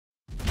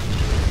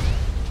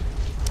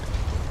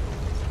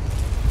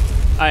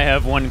I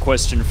have one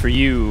question for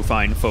you,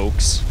 fine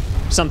folks.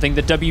 Something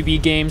that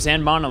WB Games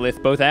and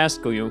Monolith both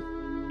ask you.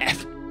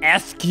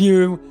 Ask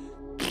you?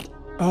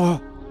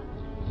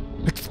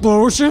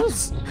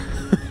 Explosions?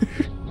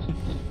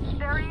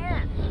 There he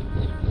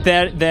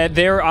is.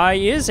 There I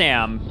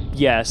is-am.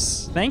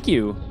 Yes, thank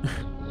you.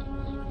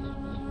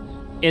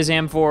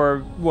 Is-am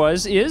for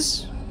was,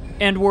 is,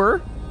 and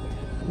were.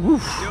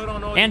 Oof.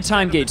 And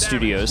Timegate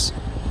Studios.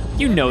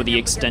 You know the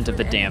extent of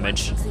the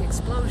damage. The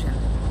explosion.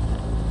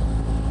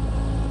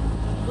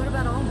 What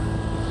about Alma?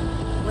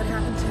 What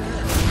happened to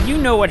her? You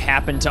know what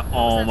happened to What was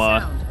Alma.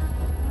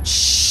 that sound?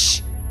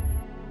 Shh.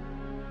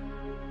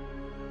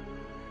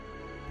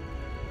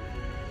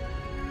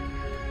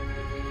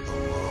 The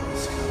war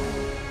is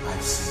coming.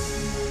 I've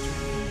seen it in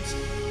my dreams.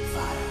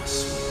 Fire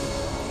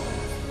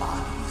swirl,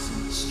 bodies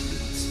in the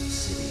streets,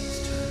 cities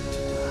turn to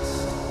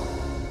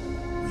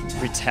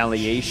dust.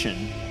 Retaliation.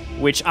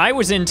 Which I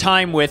was in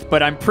time with,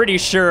 but I'm pretty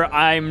sure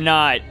I'm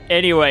not.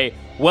 Anyway,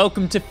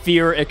 welcome to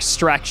F.E.A.R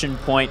Extraction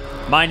Point.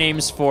 My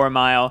name's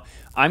Fourmyle.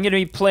 I'm gonna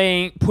be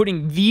putting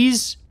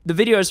the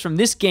videos from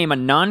this game, a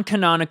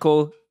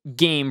non-canonical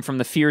game from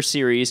the F.E.A.R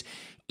series,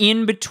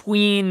 in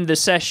between the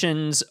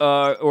sessions,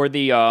 or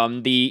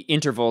the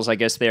intervals, I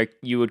guess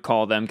you would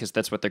call them, because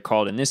that's what they're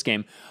called in this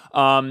game,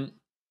 of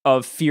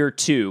F.E.A.R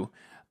 2.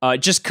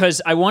 Just because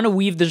I want to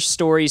weave the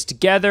stories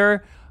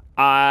together.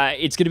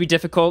 It's going to be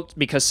difficult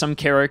because some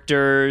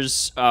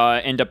characters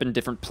end up in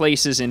different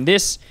places in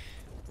this,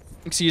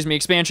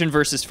 expansion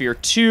versus F.E.A.R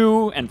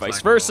 2 and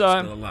vice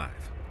versa.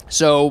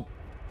 So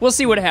we'll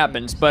see what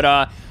happens.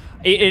 But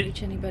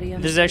this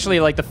is actually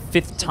like the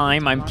 5th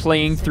time I'm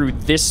playing through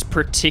this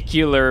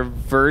particular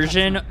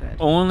version,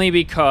 only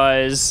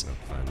because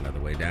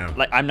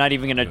like I'm not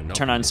even going to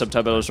turn on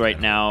subtitles right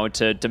now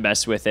to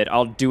mess with it.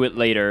 I'll do it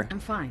later.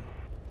 I'm fine.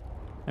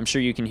 I'm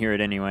sure you can hear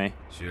it anyway.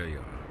 Sure you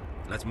are.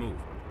 Let's move.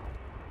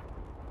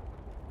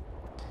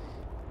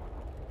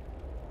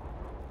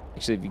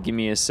 Actually, if you give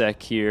me a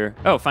sec here.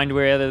 Oh, find a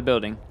way out of the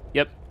building.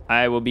 Yep,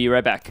 I will be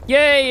right back.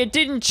 Yay, it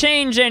didn't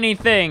change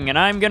anything, and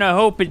I'm gonna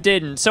hope it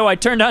didn't. So I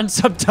turned on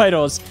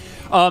subtitles.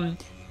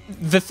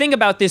 The thing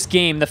about this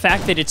game, the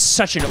fact that it's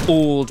such an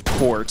old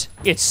port.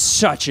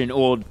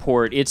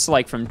 It's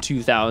like from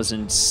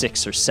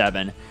 2006 or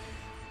 7.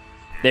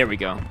 There we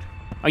go.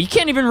 Oh, you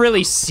can't even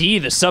really see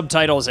the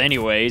subtitles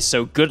anyway,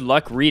 so good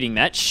luck reading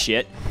that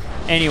shit.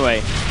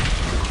 Anyway.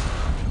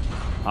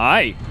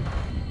 Hi.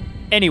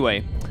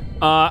 Anyway.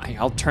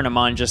 I'll turn them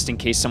on just in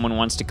case someone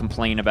wants to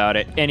complain about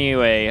it.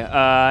 Anyway,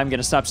 I'm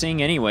gonna stop saying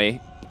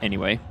anyway.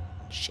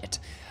 Shit.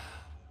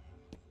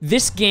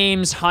 This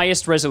game's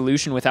highest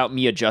resolution without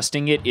me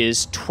adjusting it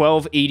is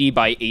 1280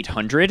 by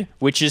 800,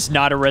 which is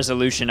not a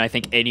resolution I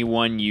think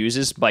anyone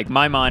uses. Like,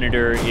 my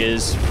monitor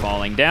is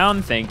falling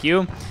down, thank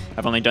you.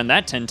 I've only done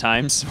that 10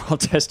 times while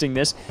testing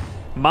this.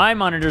 My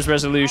monitor's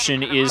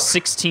resolution is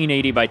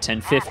 1680 by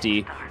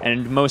 1050,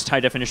 and most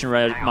high-definition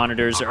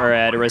monitors are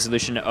at a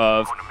resolution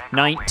of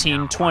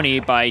 1920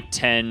 by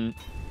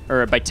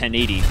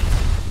 1080.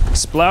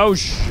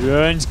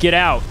 Explosions! Get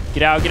out!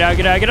 Get out! Get out!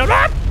 Get out! Get out!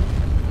 Ah!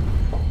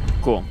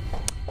 Cool.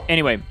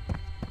 Anyway,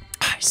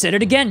 I said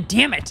it again.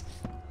 Damn it!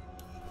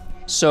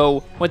 So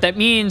what that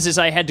means is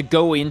I had to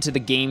go into the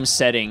game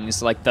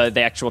settings, like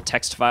the actual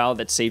text file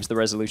that saves the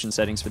resolution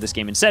settings for this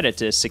game, and set it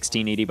to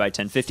 1680 by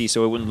 1050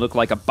 so it wouldn't look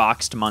like a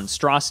boxed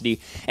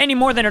monstrosity any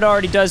more than it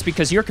already does,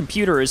 because your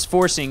computer is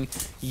forcing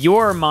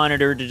your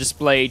monitor to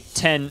display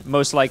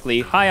most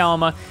likely, hi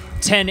Alma,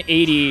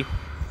 1080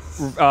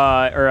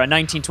 or a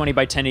 1920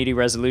 by 1080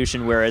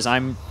 resolution, whereas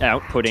I'm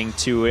outputting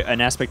to an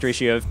aspect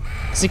ratio of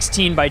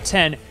 16 by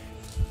 10.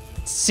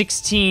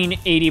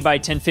 1680 by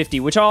 1050,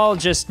 which all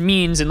just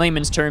means, in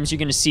layman's terms, you're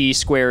going to see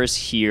squares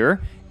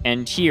here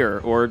and here,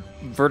 or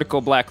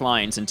vertical black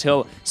lines,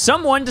 until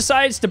someone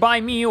decides to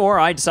buy me, or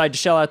I decide to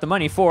shell out the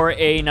money for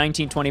a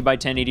 1920 by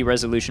 1080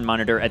 resolution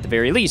monitor at the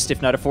very least,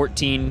 if not a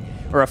 14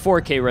 or a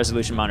 4K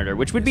resolution monitor,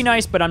 which would be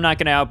nice, but I'm not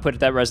going to output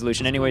at that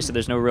resolution anyway, so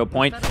there's no real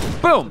point.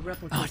 Boom!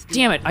 Oh,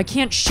 damn it, I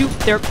can't shoot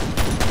their...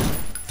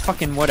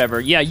 Fucking whatever.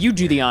 Yeah, you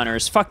do the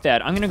honors. Fuck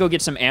that. I'm going to go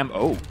get some ammo.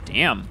 Oh,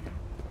 damn.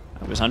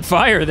 I was on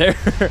fire there.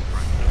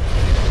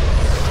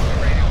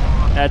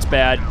 That's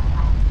bad.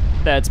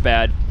 That's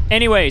bad.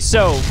 Anyway,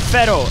 so,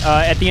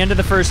 F.E.A.R, at the end of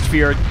the first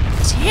F.E.A.R,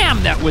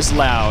 damn, that was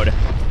loud.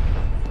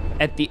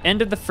 At the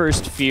end of the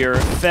first F.E.A.R,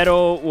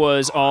 F.E.A.R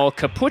was all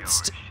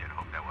kaputzed.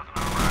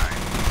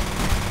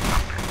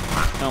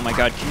 Oh my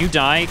god, can you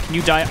die? Can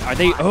you die? Are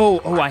they, oh,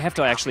 I have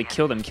to actually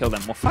kill them.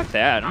 Well, fuck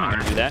that, I'm not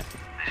gonna do that.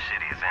 The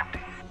city is empty.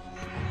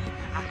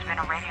 Must have been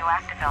a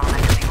radioactive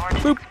element in the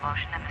origin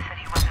explosion and the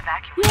city was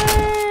evacuated.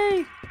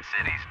 Yay!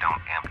 Cities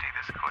don't empty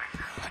this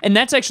quick. And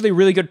that's actually a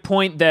really good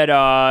point that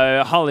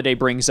Holiday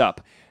brings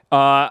up.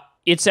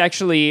 It's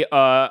actually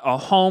a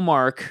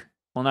hallmark,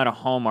 well, not a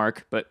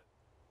hallmark, but,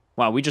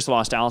 wow, we just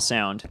lost all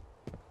sound.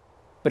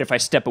 But if I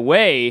step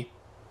away,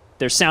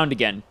 there's sound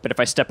again. But if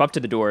I step up to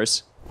the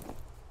doors,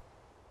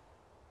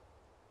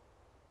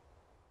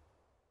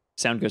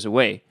 sound goes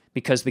away.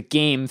 Because the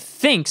game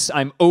thinks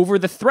I'm over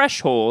the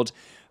threshold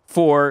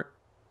for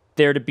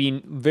there to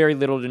be very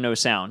little to no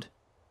sound.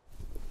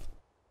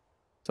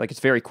 It's like it's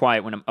very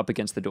quiet when I'm up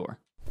against the door.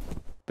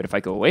 But if I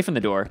go away from the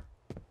door,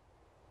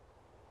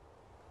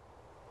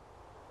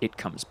 it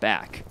comes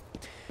back.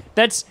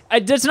 That's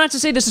not to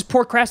say this is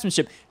poor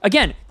craftsmanship.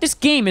 Again, this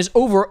game is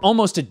over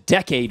almost a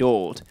decade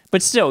old,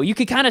 but still, you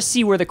can kind of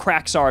see where the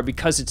cracks are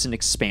because it's an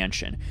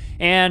expansion.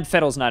 And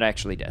Fettel's not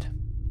actually dead.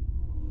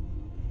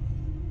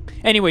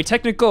 Anyway,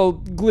 technical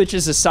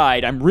glitches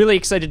aside, I'm really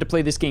excited to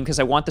play this game because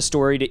I want the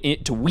story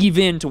to weave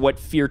into what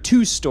F.E.A.R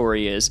 2's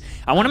story is.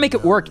 I want to make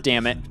it work,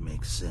 damn it.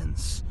 Makes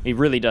sense. It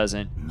really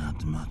doesn't.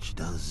 Not much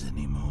does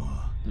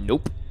anymore.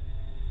 Nope.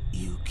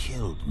 You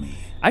killed me.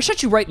 I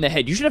shot you right in the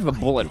head. You should have a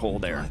bullet hole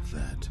there. Like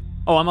that.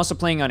 Oh, I'm also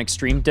playing on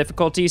extreme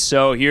difficulty,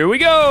 so here we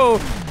go!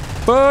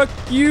 Fuck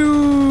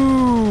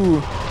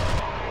you!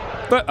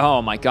 But,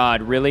 oh my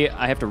god, really?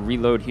 I have to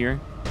reload here?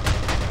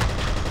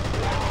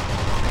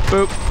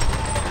 Boop.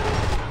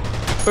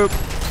 Boop.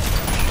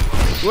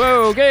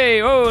 Whoa,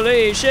 okay,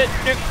 holy shit.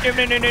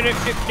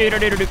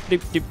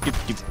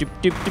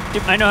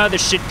 I know how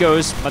this shit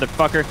goes,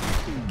 motherfucker.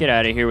 Get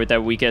out of here with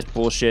that weak-ass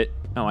bullshit.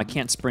 Oh, I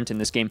can't sprint in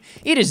this game.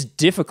 It is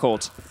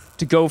difficult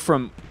to go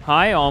from,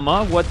 hi,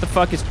 Alma, what the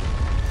fuck is...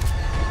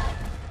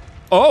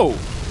 Oh.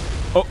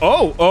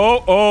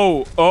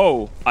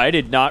 Oh. I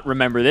did not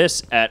remember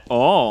this at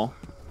all.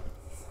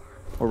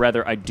 Or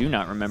rather, I do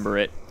not remember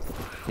it.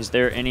 Is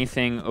there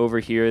anything over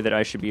here that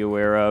I should be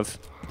aware of?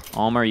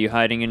 Alma, are you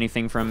hiding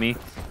anything from me?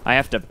 I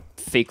have to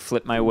fake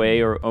flip my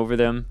way or over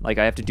them. Like,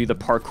 I have to do the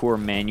parkour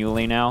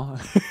manually now.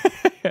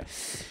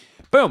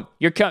 Boom.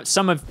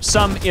 Some,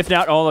 if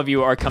not all of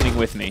you, are coming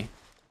with me.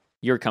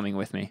 You're coming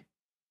with me.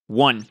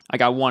 One. I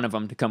got one of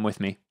them to come with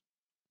me.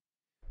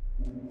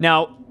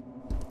 Now...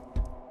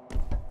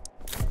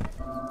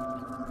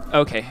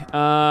 Okay,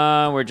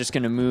 we're just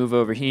gonna move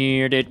over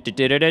here.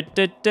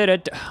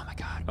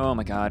 Oh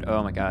my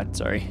god,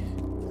 sorry.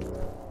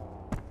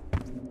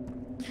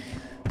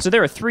 So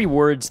there are 3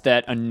 words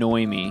that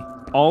annoy me.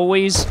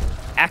 Always,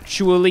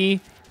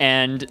 actually,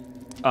 and,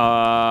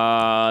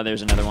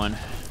 there's another one.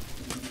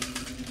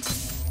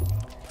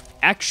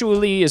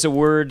 Actually is a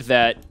word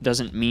that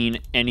doesn't mean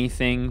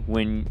anything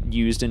when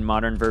used in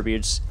modern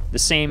verbiage. The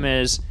same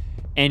as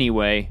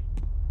anyway.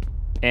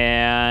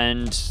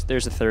 And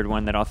there's a 3rd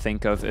one that I'll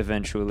think of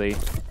eventually.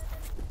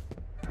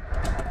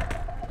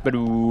 But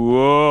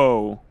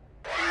whoa.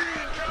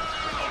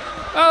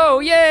 Oh,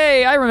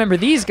 yay! I remember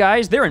these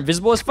guys. They're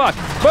invisible as fuck.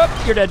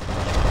 Boop, you're dead.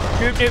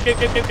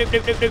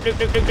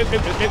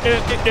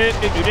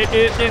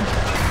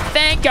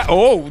 Thank God.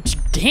 Oh,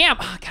 damn.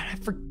 Oh, God,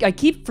 I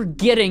keep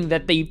forgetting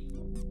that they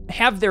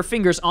have their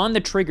fingers on the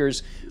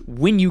triggers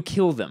when you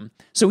kill them.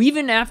 So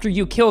even after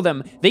you kill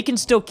them, they can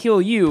still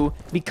kill you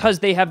because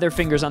they have their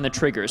fingers on the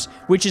triggers,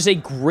 which is a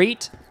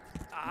great...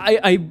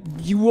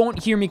 you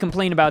won't hear me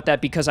complain about that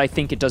because I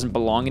think it doesn't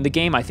belong in the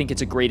game. I think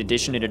it's a great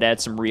addition and it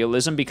adds some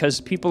realism because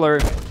people are...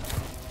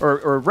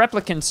 Or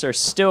replicants are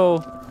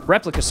still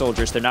replica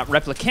soldiers. They're not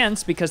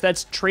replicants because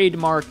that's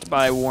trademarked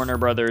by Warner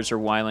Brothers or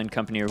Wyland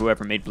Company or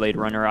whoever made Blade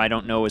Runner. I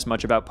don't know as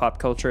much about pop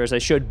culture as I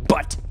should,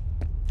 but...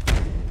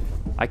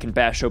 I can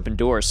bash open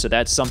doors, so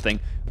that's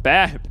something.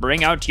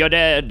 Bring out your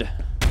dead.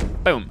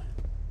 Boom.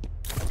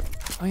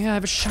 Oh yeah, I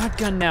have a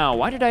shotgun now.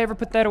 Why did I ever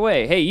put that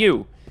away? Hey,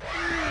 you.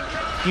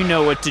 You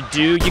know what to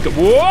do. You can,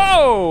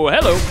 whoa,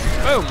 hello,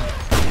 boom.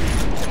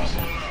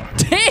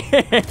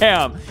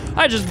 Damn,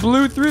 I just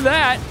blew through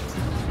that.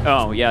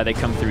 Oh yeah, they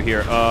come through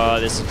here. Oh,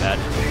 this is bad.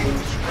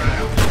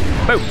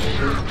 Boom.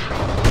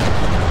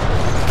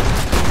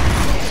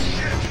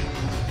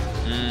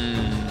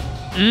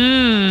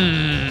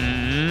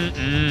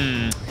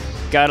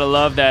 Gotta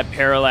love that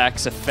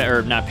parallax effect,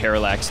 or not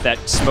parallax, that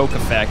smoke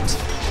effect.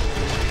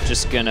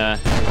 Just gonna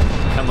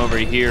come over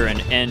here and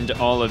end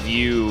all of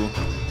you.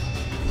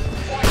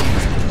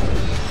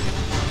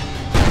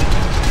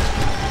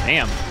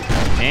 Damn.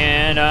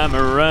 And I'm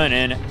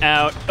running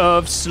out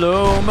of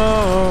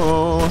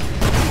slow-mo.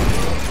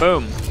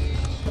 Boom.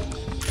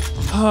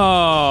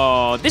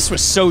 Oh, this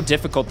was so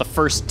difficult the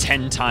first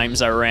 10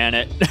 times I ran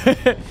it.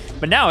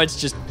 But now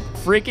it's just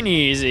freaking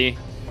easy.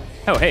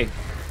 Oh, hey.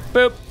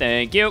 Boop,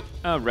 thank you.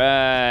 All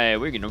right,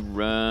 we're gonna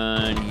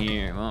run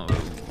here. Oh,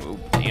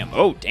 damn,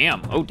 oh,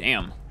 damn, oh,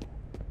 damn.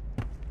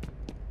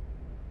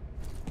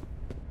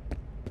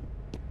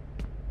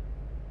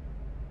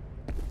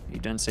 Are you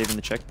done saving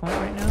the checkpoint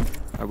right now?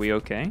 Are we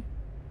okay?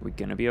 Are we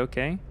gonna be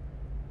okay?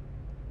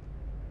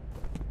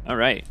 All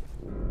right.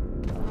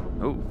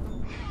 Oh.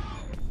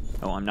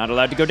 Oh, I'm not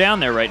allowed to go down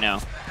there right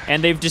now.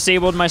 And they've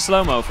disabled my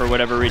slow-mo for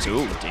whatever reason.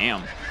 Oh,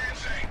 damn.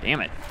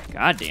 Damn it.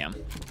 God damn.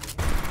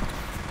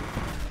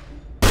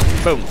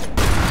 Boom.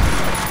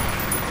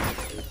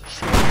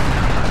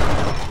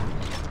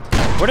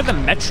 What are the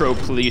Metro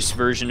Police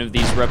version of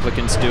these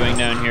replicants doing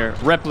down here?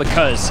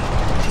 Replicas.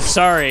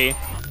 Sorry,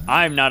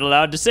 I'm not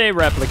allowed to say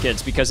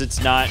replicants because it's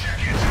not...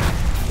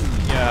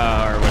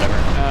 Yeah, or whatever.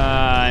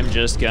 I'm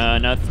just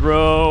gonna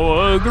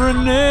throw a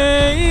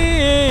grenade.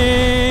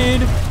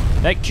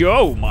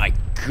 Oh my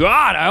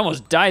God, I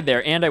almost died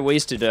there, and I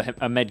wasted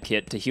a med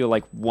kit to heal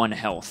like 1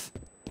 health.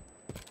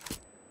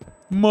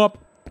 Mop.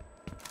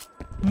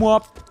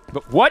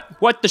 But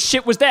what? What the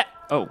shit was that?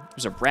 Oh, it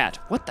was a rat.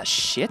 What the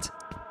shit?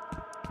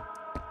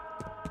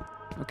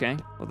 Okay,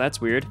 well that's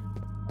weird.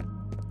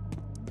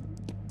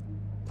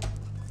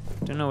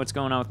 Don't know what's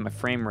going on with my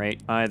frame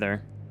rate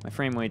either. My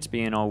frame rate's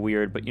being all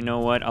weird, but you know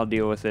what? I'll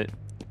deal with it.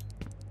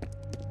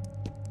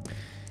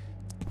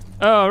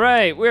 All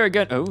right, we're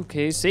good.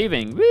 Okay,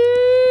 saving.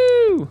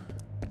 Woo!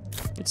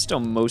 It's still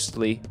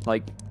mostly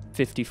like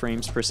 50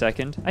 frames per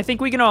second. I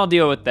think we can all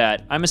deal with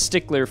that. I'm a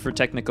stickler for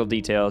technical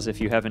details, if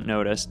you haven't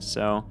noticed,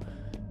 so.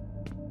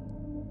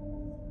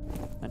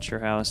 Not sure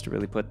how else to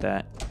really put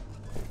that.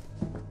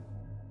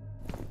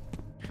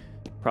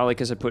 Probably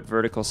because I put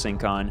vertical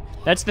sync on.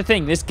 That's the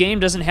thing, this game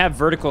doesn't have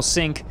vertical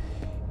sync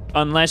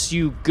unless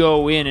you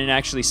go in and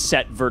actually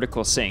set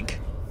vertical sync,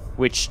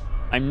 which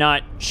I'm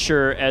not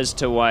sure as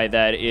to why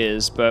that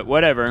is, but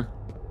whatever.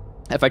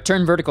 If I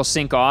turn vertical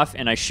sync off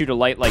and I shoot a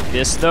light like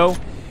this though,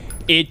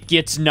 it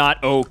gets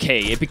not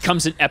okay. It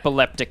becomes an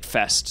epileptic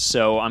fest,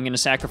 so I'm gonna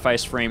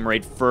sacrifice frame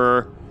rate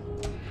for...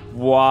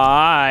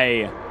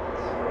 Why?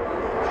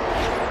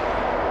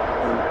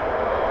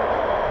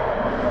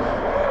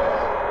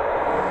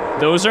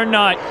 Those are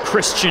not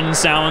Christian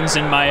sounds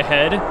in my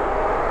head.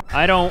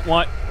 I don't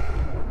want...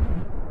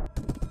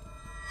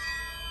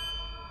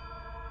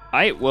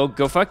 Well,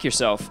 go fuck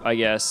yourself, I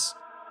guess.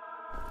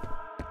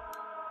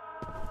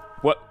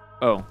 What?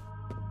 Oh.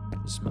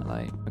 This is my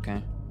light,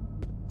 okay.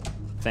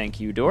 Thank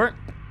you, Dort.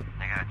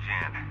 I got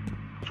Jen.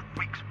 Those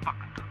freaks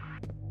fucking took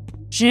her.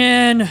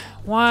 Jen,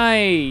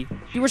 why?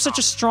 You were such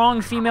a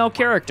strong female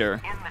character.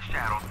 In the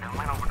shadows and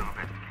went over to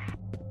investigate.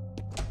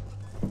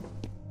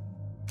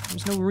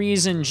 There's no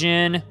reason,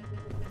 Jen.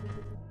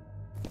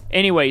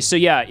 Anyway, so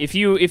yeah, if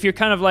you're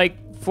kind of like,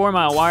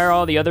 Fourmyle, why are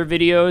all the other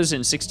videos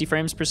in 60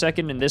 frames per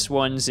second and this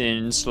one's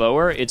in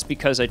slower? It's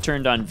because I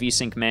turned on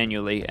VSync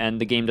manually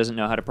and the game doesn't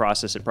know how to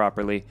process it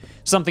properly.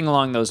 Something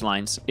along those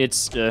lines.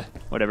 It's,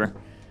 whatever.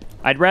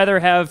 I'd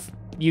rather have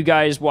you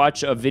guys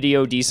watch a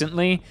video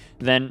decently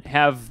than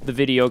have the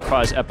video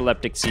cause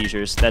epileptic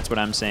seizures. That's what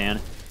I'm saying.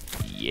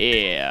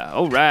 Yeah,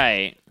 all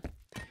right.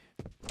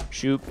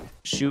 Shoop,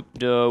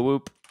 da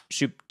whoop,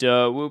 shoop,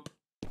 da whoop,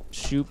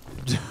 shoop,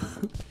 da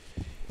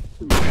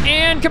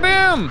and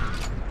kaboom!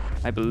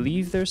 I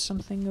believe there's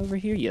something over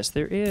here. Yes,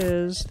 there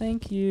is.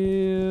 Thank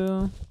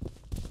you.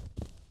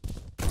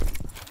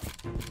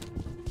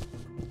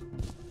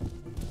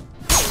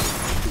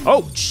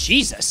 Oh,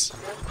 Jesus.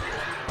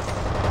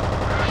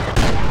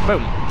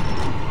 Boom.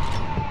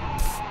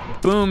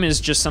 Boom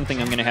is just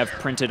something I'm gonna have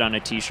printed on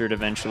a t-shirt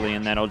eventually,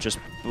 and that'll just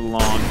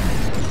belong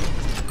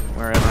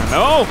wherever I'm...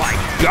 Oh my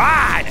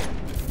God!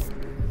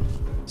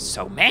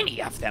 So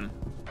many of them.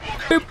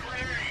 Boop.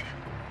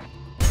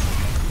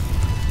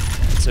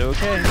 It's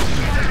okay.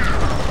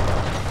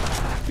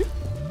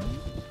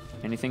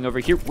 Anything over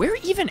here? Where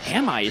even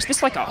am I? Is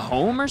this like a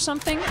home or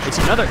something? It's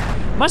another,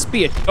 must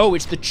be a, oh,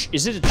 it's the,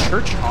 is it a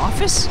church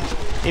office?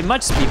 It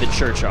must be the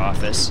church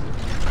office.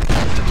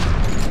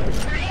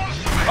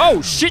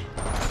 Oh, shit!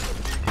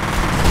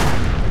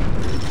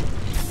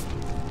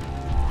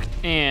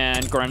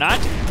 And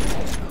grenade.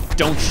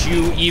 Don't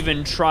you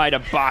even try to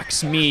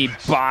box me,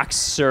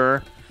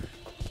 boxer.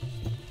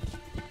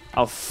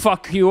 I'll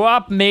fuck you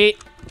up, mate.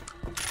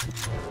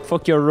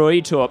 Fuck you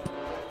right up.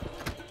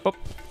 Oh.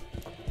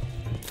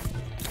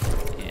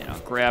 And I'll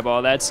grab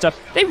all that stuff.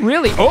 They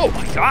really, oh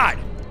my God.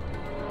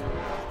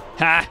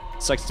 Ha,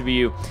 sucks to be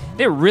you.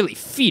 They're really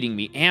feeding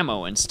me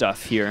ammo and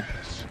stuff here.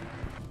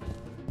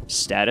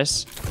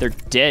 Status, they're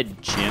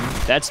dead, Jim.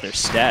 That's their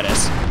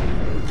status.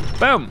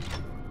 Boom,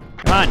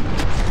 come on.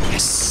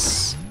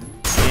 Yes.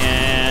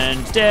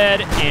 And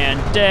dead,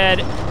 and dead.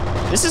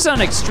 This is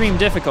on extreme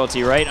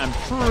difficulty, right? I'm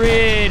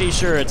pretty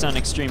sure it's on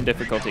extreme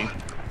difficulty.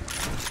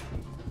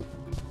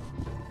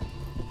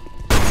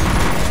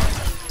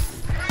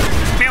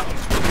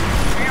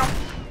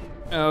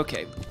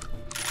 Okay,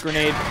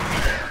 grenade.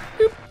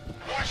 Boop.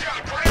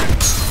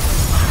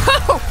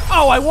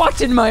 Oh, I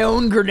walked in my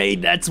own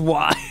grenade, that's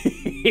why.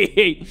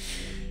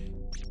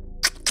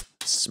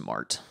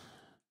 Smart.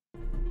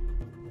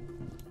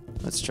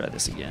 Let's try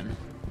this again.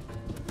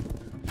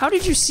 How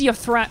did you see a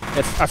fresh?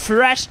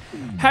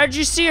 How did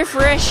you see a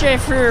fresh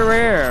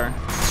F.E.A.R?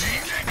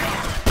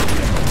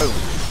 Oh.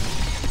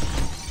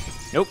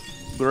 Nope.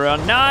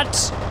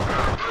 Granate.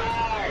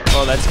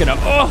 Oh, that's gonna,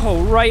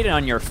 oh, right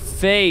on your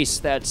face.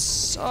 That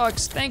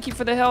sucks. Thank you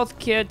for the health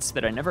kits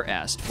that I never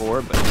asked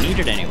for, but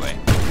needed anyway.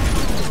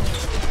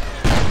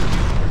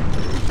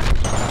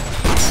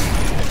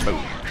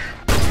 Boom.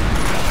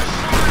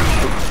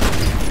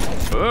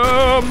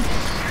 Boom.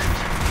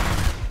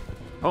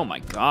 Oh my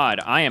God,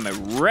 I am a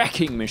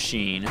wrecking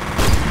machine.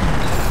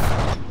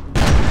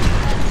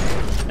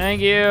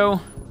 Thank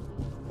you.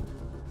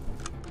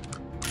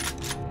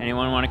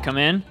 Anyone want to come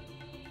in?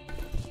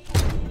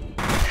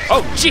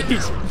 Oh,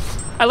 jeez!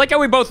 I like how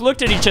we both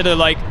looked at each other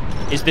like,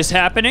 is this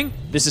happening?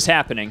 This is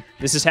happening.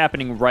 This is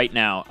happening right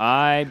now.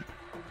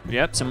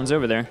 Yep, someone's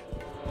over there.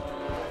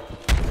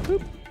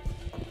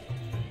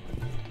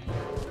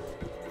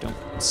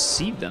 can't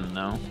see them,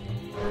 though.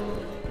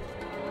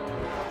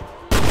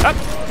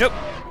 Oh, nope.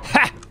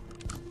 Ha!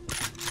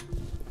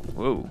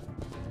 Whoa.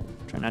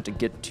 Try not to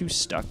get too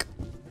stuck.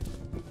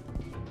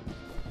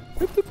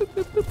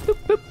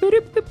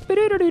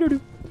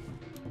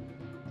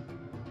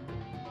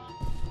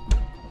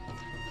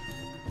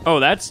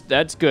 Oh,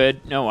 that's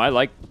good. No, I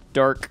like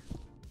dark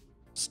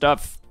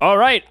stuff. All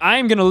right,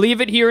 I'm gonna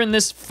leave it here in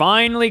this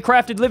finely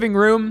crafted living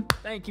room.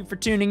 Thank you for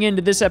tuning in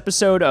to this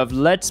episode of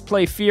Let's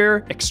Play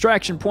F.E.A.R.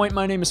 Extraction Point.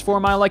 My name is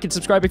Fourmyle. Like and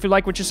subscribe if you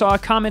like what you saw.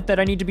 Comment that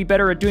I need to be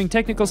better at doing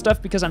technical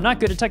stuff because I'm not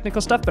good at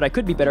technical stuff, but I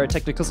could be better at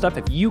technical stuff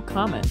if you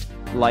comment,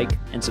 like,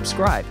 and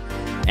subscribe.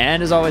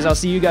 And as always, I'll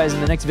see you guys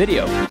in the next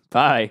video.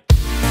 Bye.